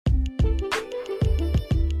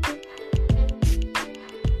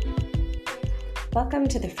Welcome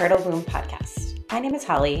to the Fertile Womb Podcast. My name is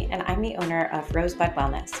Holly, and I'm the owner of Rosebud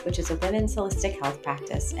Wellness, which is a women's holistic health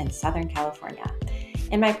practice in Southern California.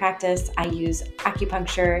 In my practice, I use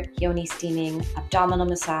acupuncture, yoni steaming, abdominal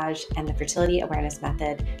massage, and the fertility awareness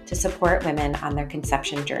method to support women on their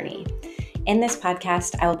conception journey. In this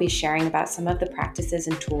podcast, I will be sharing about some of the practices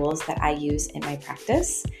and tools that I use in my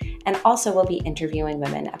practice, and also will be interviewing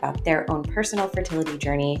women about their own personal fertility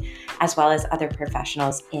journey, as well as other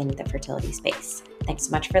professionals in the fertility space. Thanks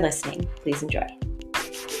so much for listening. Please enjoy.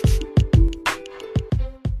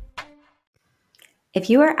 If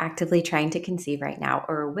you are actively trying to conceive right now,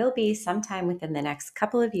 or will be sometime within the next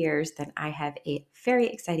couple of years, then I have a very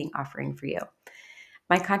exciting offering for you.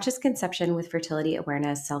 My Conscious Conception with Fertility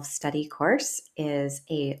Awareness self-study course is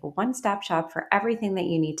a one-stop shop for everything that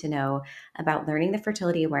you need to know about learning the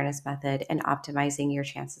fertility awareness method and optimizing your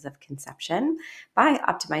chances of conception by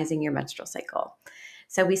optimizing your menstrual cycle.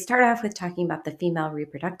 So we start off with talking about the female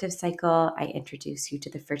reproductive cycle. I introduce you to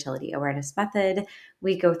the fertility awareness method.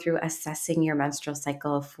 We go through assessing your menstrual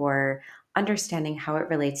cycle for understanding how it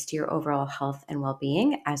relates to your overall health and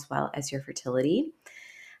well-being, as well as your fertility.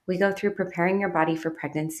 We go through preparing your body for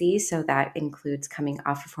pregnancy, so that includes coming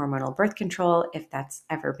off of hormonal birth control, if that's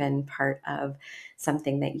ever been part of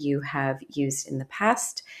something that you have used in the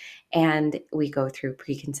past. And we go through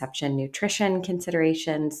preconception nutrition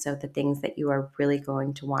considerations, so the things that you are really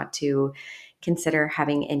going to want to consider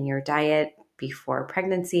having in your diet before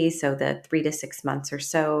pregnancy, so the 3 to 6 months or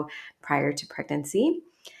so prior to pregnancy.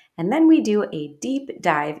 And then we do a deep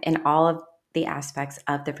dive in all of the aspects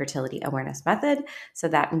of the fertility awareness method. So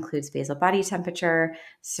that includes basal body temperature,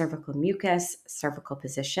 cervical mucus, cervical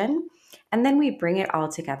position. And then we bring it all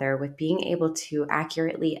together with being able to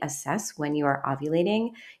accurately assess when you are ovulating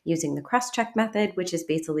using the cross-check method, which is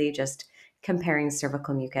basically just comparing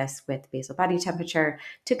cervical mucus with basal body temperature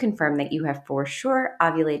to confirm that you have for sure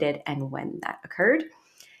ovulated and when that occurred.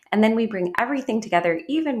 And then we bring everything together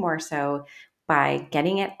even more so by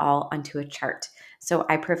getting it all onto a chart. So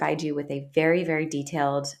I provide you with a very, very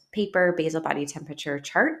detailed paper basal body temperature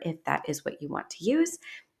chart if that is what you want to use.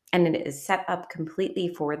 And it is set up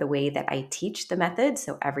completely for the way that I teach the method.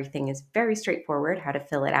 So everything is very straightforward how to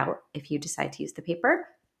fill it out if you decide to use the paper.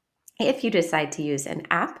 If you decide to use an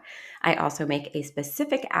app, I also make a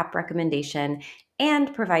specific app recommendation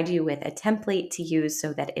and provide you with a template to use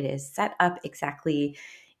so that it is set up exactly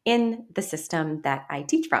in the system that I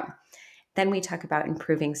teach from. Then we talk about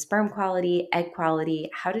improving sperm quality, egg quality,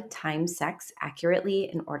 how to time sex accurately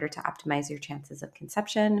in order to optimize your chances of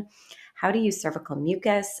conception, how to use cervical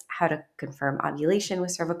mucus, how to confirm ovulation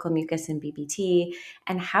with cervical mucus and BBT,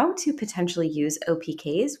 and how to potentially use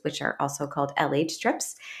OPKs, which are also called LH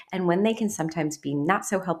strips, and when they can sometimes be not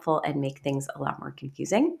so helpful and make things a lot more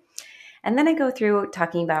confusing. And then I go through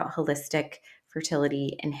talking about holistic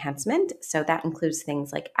fertility enhancement. So that includes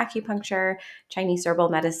things like acupuncture, Chinese herbal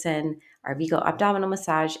medicine, Cervical abdominal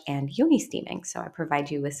massage, and yoni steaming. So I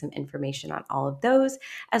provide you with some information on all of those,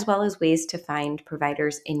 as well as ways to find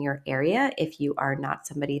providers in your area if you are not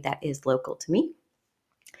somebody that is local to me.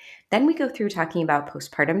 Then we go through talking about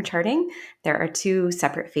postpartum charting. There are 2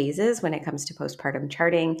 separate phases when it comes to postpartum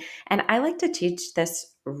charting, and I like to teach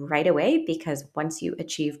this right away because once you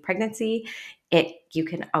achieve pregnancy, you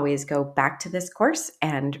can always go back to this course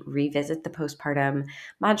and revisit the postpartum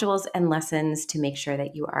modules and lessons to make sure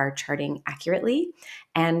that you are charting accurately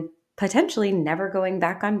and potentially never going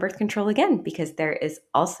back on birth control again, because there is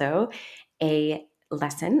also a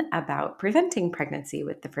lesson about preventing pregnancy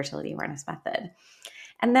with the fertility awareness method.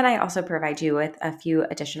 And then I also provide you with a few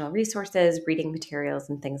additional resources, reading materials,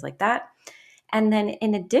 and things like that. And then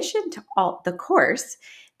in addition to all the course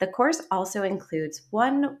also includes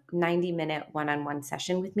one 90-minute one-on-one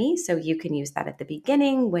session with me. So you can use that at the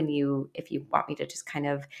beginning if you want me to just kind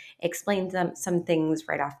of explain some things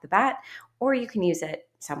right off the bat, or you can use it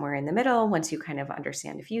somewhere in the middle once you kind of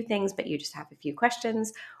understand a few things, but you just have a few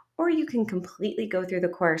questions, or you can completely go through the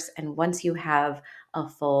course. And once you have a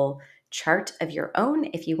full chart of your own,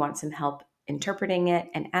 if you want some help interpreting it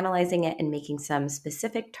and analyzing it and making some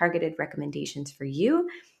specific targeted recommendations for you,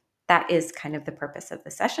 that is kind of the purpose of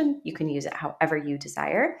the session. You can use it however you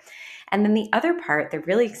desire. And then the other part, the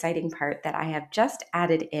really exciting part that I have just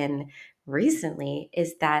added in recently,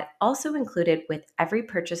 is that also included with every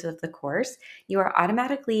purchase of the course, you are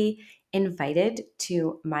automatically invited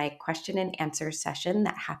to my question and answer session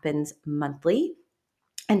that happens monthly.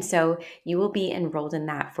 And so you will be enrolled in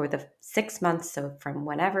that for the 6 months. So from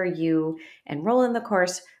whenever you enroll in the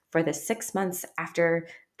course, for the 6 months after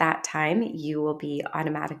that time, you will be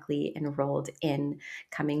automatically enrolled in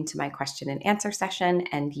coming to my question and answer session,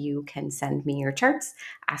 and you can send me your charts,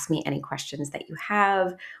 ask me any questions that you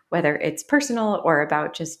have, whether it's personal or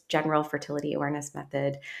about just general fertility awareness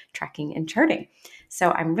method tracking and charting. So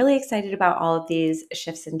I'm really excited about all of these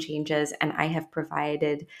shifts and changes, and I have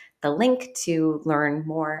provided the link to learn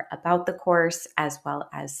more about the course as well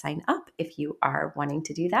as sign up if you are wanting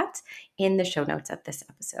to do that in the show notes of this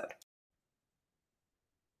episode.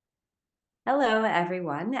 Hello,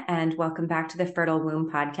 everyone, and welcome back to the Fertile Womb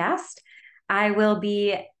podcast. I will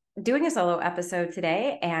be doing a solo episode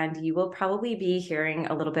today, and you will probably be hearing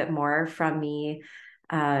a little bit more from me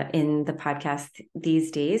in the podcast these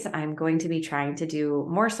days. I'm going to be trying to do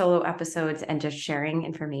more solo episodes and just sharing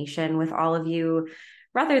information with all of you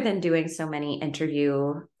rather than doing so many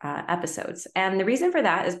interview episodes. And the reason for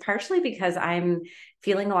that is partially because I'm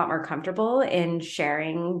feeling a lot more comfortable in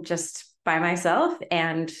sharing just by myself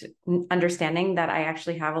and understanding that I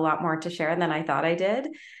actually have a lot more to share than I thought I did.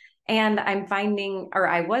 And I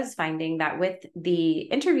was finding that with the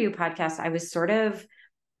interview podcast, I was sort of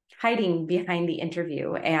hiding behind the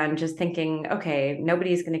interview and just thinking, okay,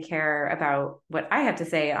 nobody's going to care about what I have to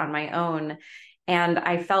say on my own. And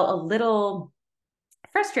I felt a little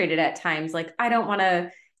frustrated at times. Like, I don't want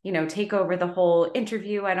to, take over the whole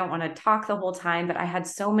interview. I don't want to talk the whole time, but I had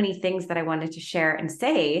so many things that I wanted to share and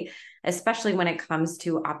say, especially when it comes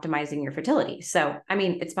to optimizing your fertility. So, I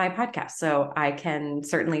mean, it's my podcast, so I can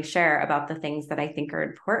certainly share about the things that I think are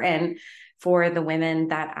important for the women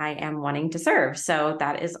that I am wanting to serve. So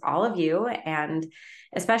that is all of you. And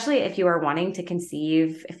especially if you are wanting to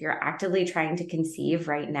conceive, if you're actively trying to conceive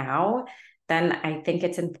right now, then I think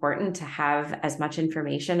it's important to have as much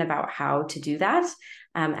information about how to do that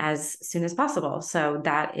as soon as possible. So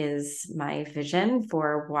that is my vision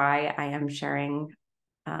for why I am sharing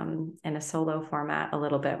in a solo format a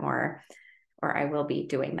little bit more, or I will be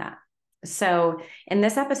doing that. So in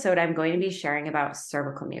this episode, I'm going to be sharing about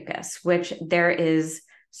cervical mucus, which there is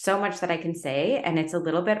so much that I can say, and it's a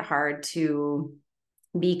little bit hard to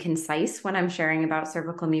be concise when I'm sharing about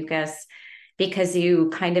cervical mucus, because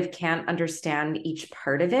you kind of can't understand each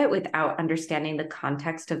part of it without understanding the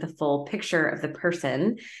context of the full picture of the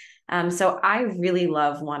person. So I really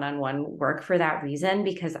love one-on-one work for that reason,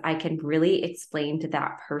 because I can really explain to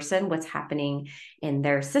that person what's happening in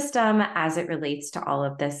their system as it relates to all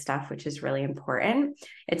of this stuff, which is really important.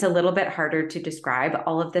 It's a little bit harder to describe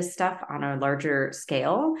all of this stuff on a larger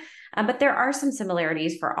scale, but there are some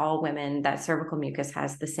similarities for all women, that cervical mucus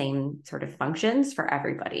has the same sort of functions for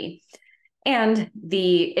everybody. And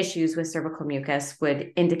the issues with cervical mucus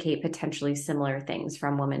would indicate potentially similar things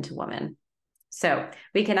from woman to woman. So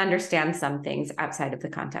we can understand some things outside of the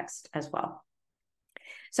context as well.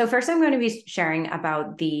 So first, I'm going to be sharing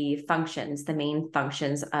about the functions, the main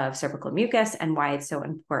functions of cervical mucus and why it's so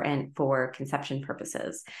important for conception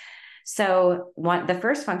purposes. So the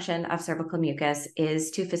first function of cervical mucus is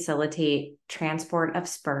to facilitate transport of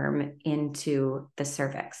sperm into the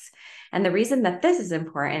cervix. And the reason that this is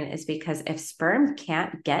important is because if sperm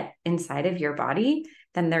can't get inside of your body,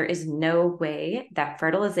 then there is no way that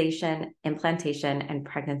fertilization, implantation, and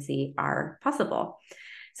pregnancy are possible.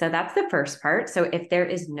 So that's the first part. So if there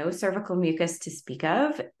is no cervical mucus to speak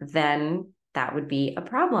of, then that would be a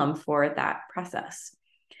problem for that process.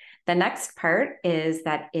 The next part is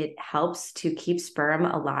that it helps to keep sperm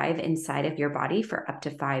alive inside of your body for up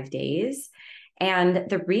to 5 days. And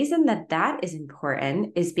the reason that that is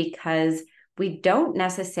important is because we don't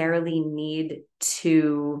necessarily need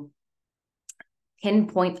to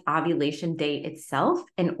pinpoint ovulation date itself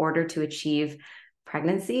in order to achieve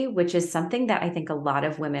pregnancy, which is something that I think a lot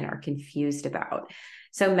of women are confused about.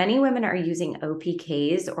 So many women are using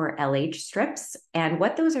OPKs or LH strips, and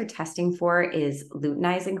what those are testing for is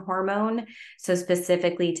luteinizing hormone. So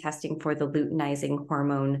specifically testing for the luteinizing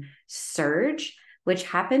hormone surge, which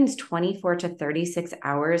happens 24 to 36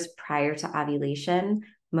 hours prior to ovulation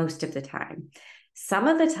most of the time. Some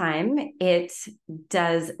of the time, it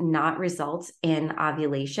does not result in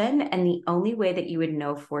ovulation. And the only way that you would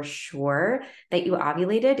know for sure that you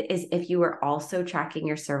ovulated is if you were also tracking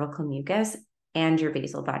your cervical mucus and your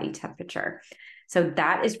basal body temperature. So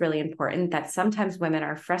that is really important, that sometimes women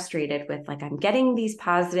are frustrated with, like, I'm getting these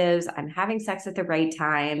positives, I'm having sex at the right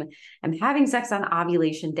time, I'm having sex on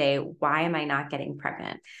ovulation day, why am I not getting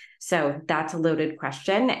pregnant? So that's a loaded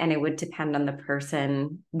question, and it would depend on the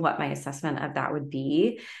person what my assessment of that would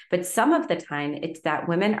be. But some of the time, it's that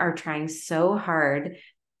women are trying so hard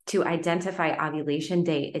to identify ovulation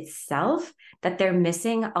day itself that they're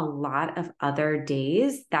missing a lot of other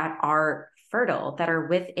days that are fertile, that are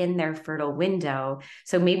within their fertile window.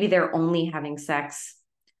 So maybe they're only having sex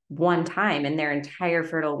one time in their entire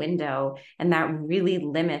fertile window. And that really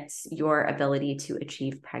limits your ability to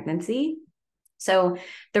achieve pregnancy. So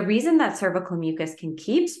the reason that cervical mucus can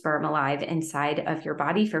keep sperm alive inside of your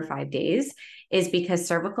body for 5 days is because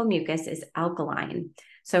cervical mucus is alkaline.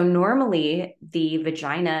 So normally the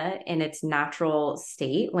vagina in its natural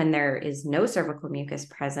state, when there is no cervical mucus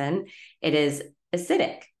present, it is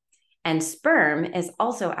acidic. And sperm is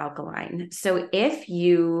also alkaline. So if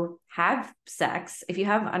you have sex, if you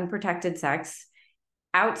have unprotected sex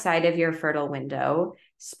outside of your fertile window,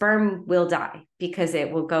 sperm will die because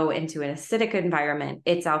it will go into an acidic environment.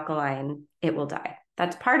 It's alkaline, it will die.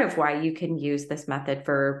 That's part of why you can use this method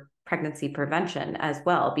for pregnancy prevention as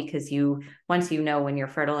well, because once you know when you're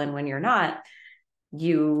fertile and when you're not,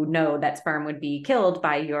 you know that sperm would be killed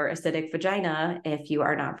by your acidic vagina if you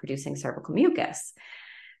are not producing cervical mucus.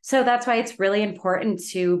 So that's why it's really important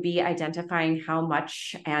to be identifying how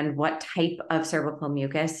much and what type of cervical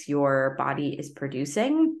mucus your body is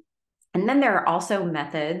producing. And then there are also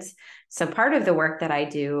methods. So part of the work that I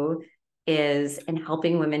do is in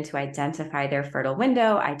helping women to identify their fertile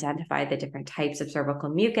window, identify the different types of cervical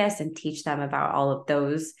mucus, and teach them about all of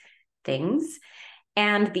those things.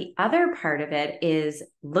 And the other part of it is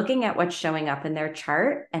looking at what's showing up in their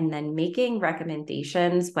chart and then making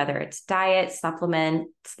recommendations, whether it's diet,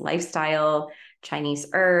 supplements, lifestyle, Chinese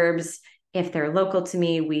herbs. If they're local to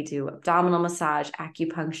me, we do abdominal massage,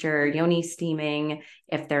 acupuncture, yoni steaming.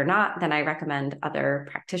 If they're not, then I recommend other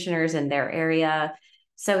practitioners in their area.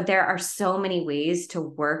 So there are so many ways to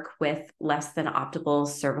work with less than optimal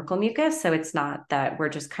cervical mucus. So it's not that we're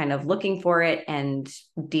just kind of looking for it and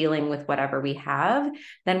dealing with whatever we have.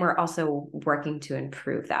 Then we're also working to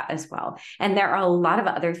improve that as well. And there are a lot of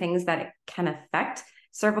other things that can affect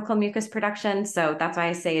cervical mucus production. So that's why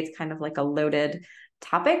I say it's kind of like a loaded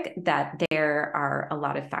topic, that there are a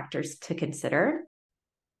lot of factors to consider.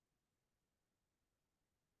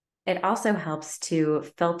 It also helps to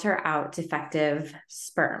filter out defective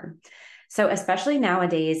sperm. So especially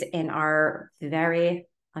nowadays in our very,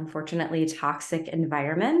 unfortunately, toxic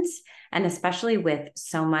environments, and especially with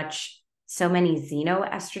so many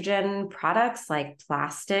xenoestrogen products like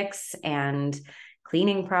plastics and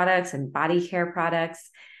cleaning products and body care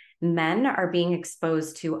products, men are being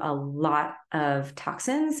exposed to a lot of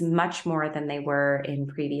toxins, much more than they were in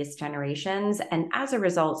previous generations. And as a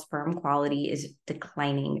result, sperm quality is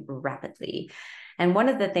declining rapidly. And one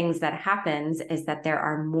of the things that happens is that there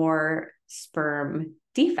are more sperm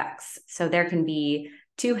defects. So there can be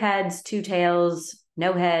 2 heads, 2 tails,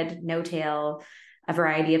 no head, no tail, a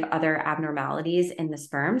variety of other abnormalities in the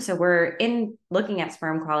sperm. So looking at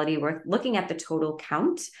sperm quality, we're looking at the total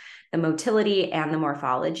count, the motility, and the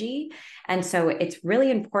morphology. And so it's really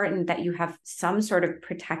important that you have some sort of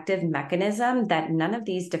protective mechanism, that none of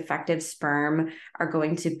these defective sperm are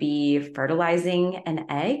going to be fertilizing an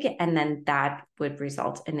egg, and then that would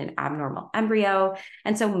result in an abnormal embryo.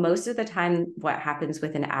 And so most of the time, what happens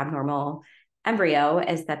with an abnormal embryo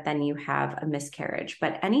is that then you have a miscarriage.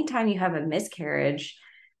 But anytime you have a miscarriage,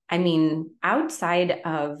 I mean, outside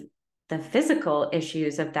of the physical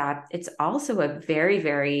issues of that, it's also a very,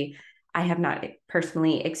 very, I have not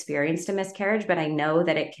personally experienced a miscarriage, but I know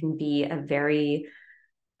that it can be a very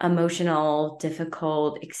emotional,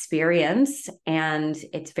 difficult experience, and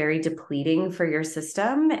it's very depleting for your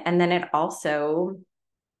system. And then it also,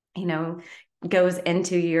 goes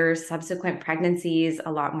into your subsequent pregnancies,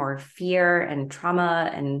 a lot more fear and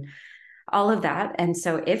trauma and all of that. And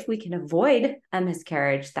so if we can avoid a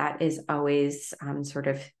miscarriage, that is always sort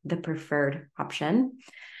of the preferred option.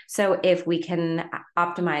 So if we can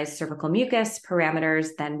optimize cervical mucus parameters,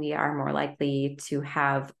 then we are more likely to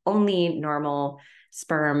have only normal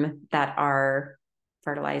sperm that are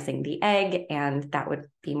fertilizing the egg, and that would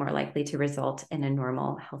be more likely to result in a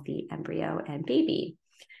normal, healthy embryo and baby.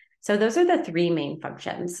 So those are the 3 main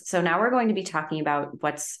functions. So now we're going to be talking about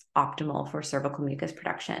what's optimal for cervical mucus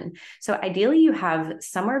production. So ideally, you have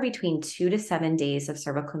somewhere between 2 to 7 days of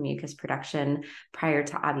cervical mucus production prior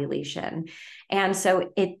to ovulation. And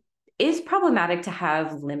so it is problematic to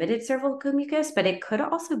have limited cervical mucus, but it could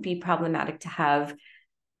also be problematic to have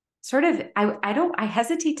sort of, I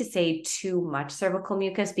hesitate to say too much cervical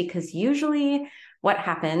mucus, because usually what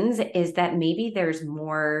happens is that maybe there's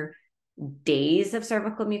more days of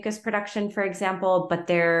cervical mucus production, for example, but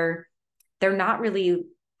they're not really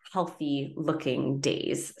healthy looking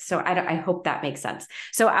days. So I hope that makes sense.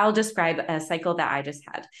 So I'll describe a cycle that I just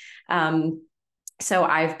had. So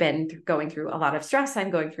I've been going through a lot of stress.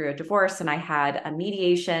 I'm going through a divorce, and I had a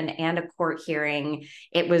mediation and a court hearing.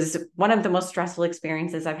 It was one of the most stressful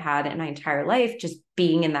experiences I've had in my entire life. Just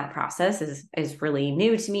being in that process is really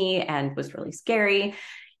new to me and was really scary.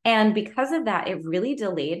 And because of that, it really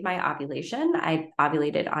delayed my ovulation. I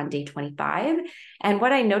ovulated on day 25. And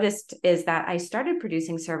what I noticed is that I started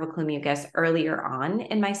producing cervical mucus earlier on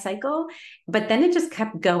in my cycle, but then it just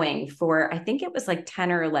kept going for, I think it was like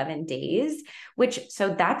 10 or 11 days, so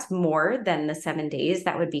that's more than the 7 days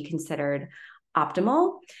that would be considered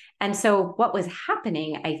optimal. And so what was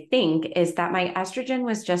happening, I think, is that my estrogen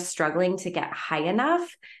was just struggling to get high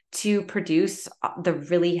enough to produce the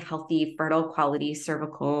really healthy, fertile quality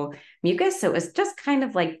cervical mucus. So it was just kind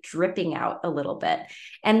of like dripping out a little bit.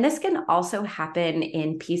 And this can also happen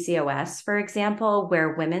in PCOS, for example,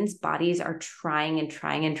 where women's bodies are trying and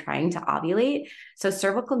trying and trying to ovulate. So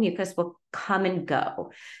cervical mucus will come and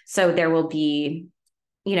go. So there will be,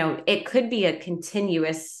 it could be a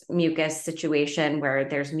continuous mucus situation where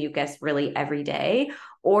there's mucus really every day,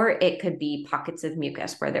 or it could be pockets of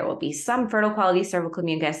mucus where there will be some fertile quality cervical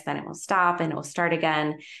mucus, then it will stop and it will start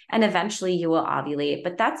again, and eventually you will ovulate.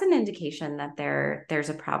 But that's an indication that there's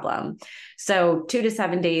a problem. So 2 to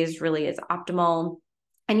 7 days really is optimal.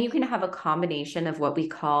 And you can have a combination of what we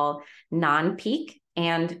call non-peak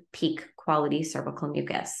and peak quality cervical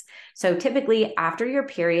mucus. So typically after your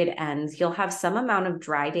period ends, you'll have some amount of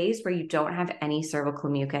dry days where you don't have any cervical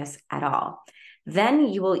mucus at all. Then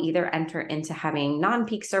you will either enter into having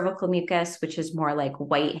non-peak cervical mucus, which is more like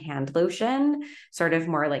white hand lotion, sort of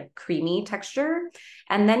more like creamy texture.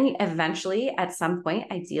 And then eventually at some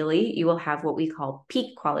point, ideally, you will have what we call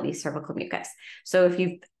peak quality cervical mucus. So if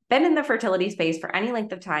you've been in the fertility space for any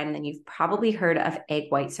length of time, then you've probably heard of egg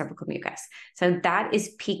white cervical mucus. So that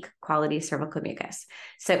is peak quality cervical mucus.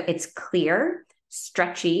 So it's clear,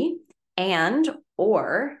 stretchy, and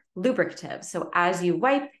or lubricative. So as you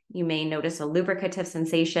wipe, you may notice a lubricative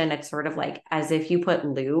sensation. It's sort of like as if you put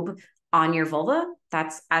lube on your vulva.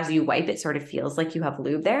 That's as you wipe, it sort of feels like you have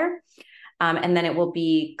lube there. And then it will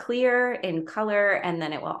be clear in color, and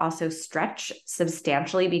then it will also stretch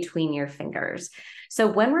substantially between your fingers. So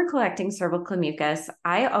when we're collecting cervical mucus,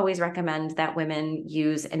 I always recommend that women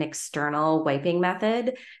use an external wiping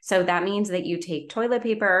method. So that means that you take toilet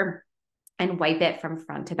paper and wipe it from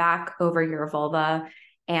front to back over your vulva,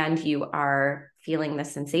 and you are feeling the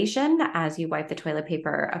sensation as you wipe the toilet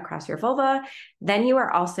paper across your vulva. Then you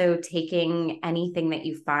are also taking anything that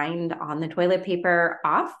you find on the toilet paper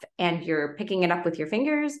off, and you're picking it up with your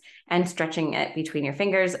fingers and stretching it between your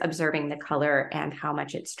fingers, observing the color and how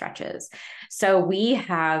much it stretches. So we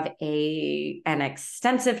have an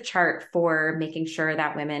extensive chart for making sure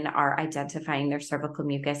that women are identifying their cervical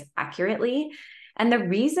mucus accurately. And the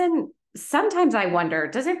reason, sometimes I wonder,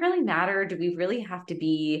 does it really matter? Do we really have to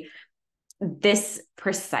be this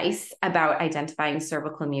precise about identifying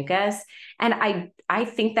cervical mucus? And I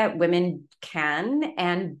think that women can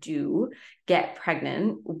and do get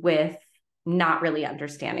pregnant with not really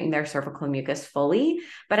understanding their cervical mucus fully,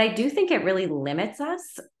 but I do think it really limits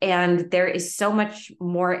us, and there is so much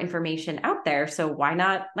more information out there. So why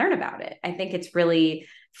not learn about it? I think it's really,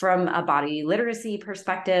 from a body literacy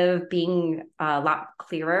perspective, being a lot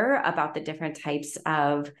clearer about the different types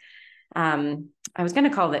of I was going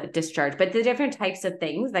to call it discharge, but the different types of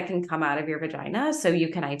things that can come out of your vagina. So you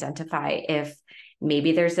can identify if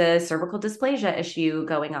maybe there's a cervical dysplasia issue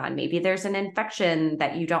going on. Maybe there's an infection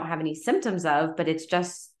that you don't have any symptoms of, but it's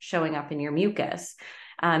just showing up in your mucus.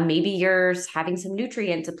 Maybe you're having some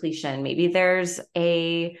nutrient depletion. Maybe there's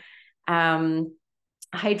a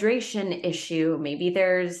hydration issue. Maybe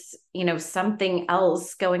there's, something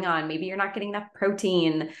else going on. Maybe you're not getting enough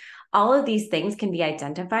protein. All of these things can be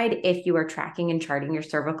identified if you are tracking and charting your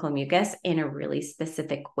cervical mucus in a really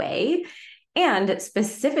specific way. And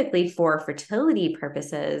specifically for fertility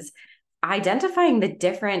purposes, identifying the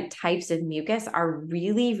different types of mucus are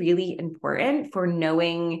really, really important for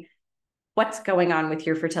knowing what's going on with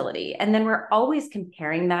your fertility. And then we're always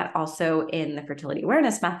comparing that also in the fertility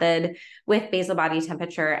awareness method with basal body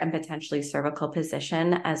temperature and potentially cervical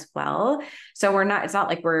position as well. So it's not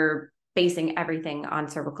like we're basing everything on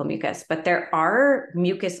cervical mucus, but there are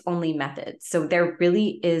mucus only methods. So there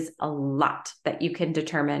really is a lot that you can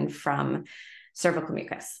determine from cervical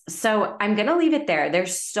mucus. So I'm going to leave it there.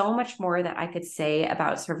 There's so much more that I could say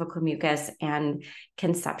about cervical mucus and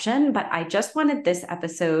conception, but I just wanted this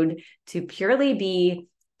episode to purely be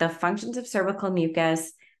the functions of cervical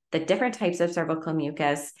mucus, the different types of cervical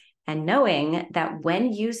mucus, and knowing that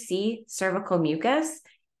when you see cervical mucus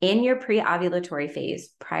in your pre-ovulatory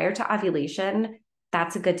phase prior to ovulation,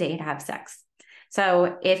 that's a good day to have sex.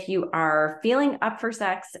 So if you are feeling up for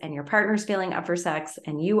sex and your partner's feeling up for sex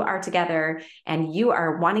and you are together and you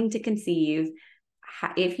are wanting to conceive,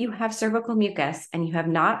 if you have cervical mucus and you have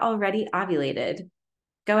not already ovulated,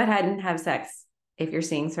 go ahead and have sex if you're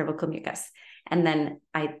seeing cervical mucus. And then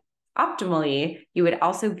optimally, you would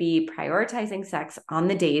also be prioritizing sex on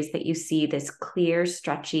the days that you see this clear,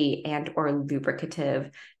 stretchy, and or lubricative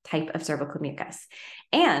type of cervical mucus.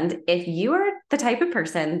 And if you are the type of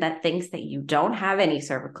person that thinks that you don't have any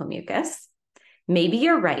cervical mucus, maybe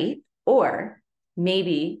you're right, or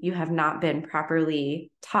maybe you have not been properly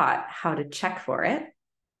taught how to check for it.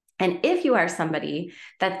 And if you are somebody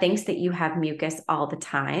that thinks that you have mucus all the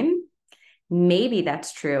time, maybe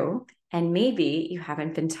that's true. And maybe you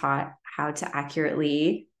haven't been taught how to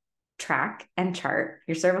accurately track and chart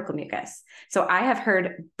your cervical mucus. So I have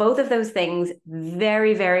heard both of those things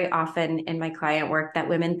very, very often in my client work, that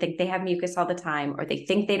women think they have mucus all the time, or they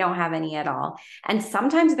think they don't have any at all. And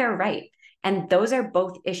sometimes they're right. And those are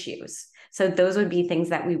both issues. So those would be things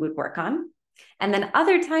that we would work on. And then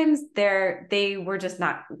other times they were just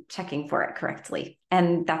not checking for it correctly.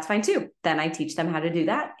 And that's fine too. Then I teach them how to do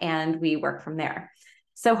that and we work from there.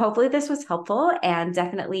 So hopefully this was helpful, and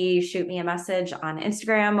definitely shoot me a message on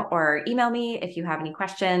Instagram or email me if you have any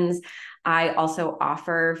questions. I also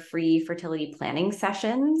offer free fertility planning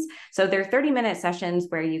sessions. So they're 30-minute sessions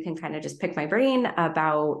where you can kind of just pick my brain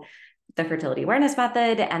about the fertility awareness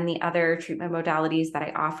method and the other treatment modalities that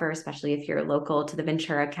I offer, especially if you're local to the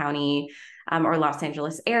Ventura County or Los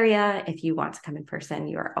Angeles area. If you want to come in person,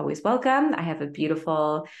 you are always welcome. I have a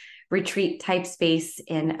beautiful retreat type space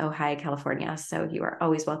in Ojai, California. So you are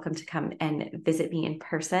always welcome to come and visit me in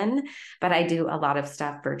person. But I do a lot of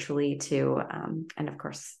stuff virtually too. And of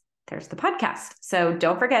course, there's the podcast. So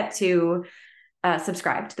don't forget to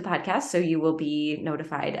subscribe to the podcast so you will be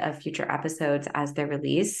notified of future episodes as they're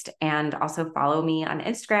released. And also follow me on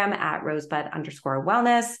Instagram at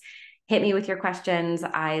rosebud_wellness. Hit me with your questions.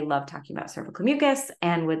 I love talking about cervical mucus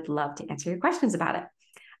and would love to answer your questions about it.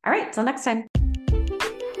 All right, till next time.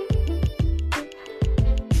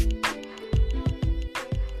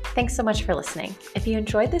 Thanks so much for listening. If you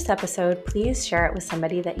enjoyed this episode, please share it with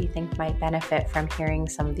somebody that you think might benefit from hearing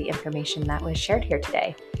some of the information that was shared here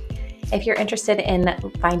today. If you're interested in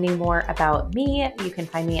finding more about me, you can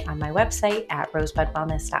find me on my website at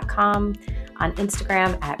rosebudwellness.com, on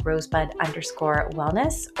Instagram at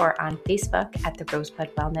rosebud_wellness, or on Facebook at the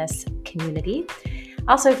Rosebud Wellness Community.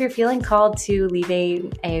 Also, if you're feeling called to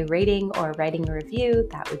leaving a rating or writing a review,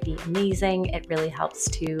 that would be amazing. It really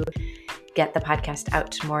helps to get the podcast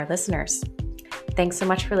out to more listeners. Thanks so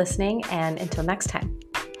much for listening, and until next time.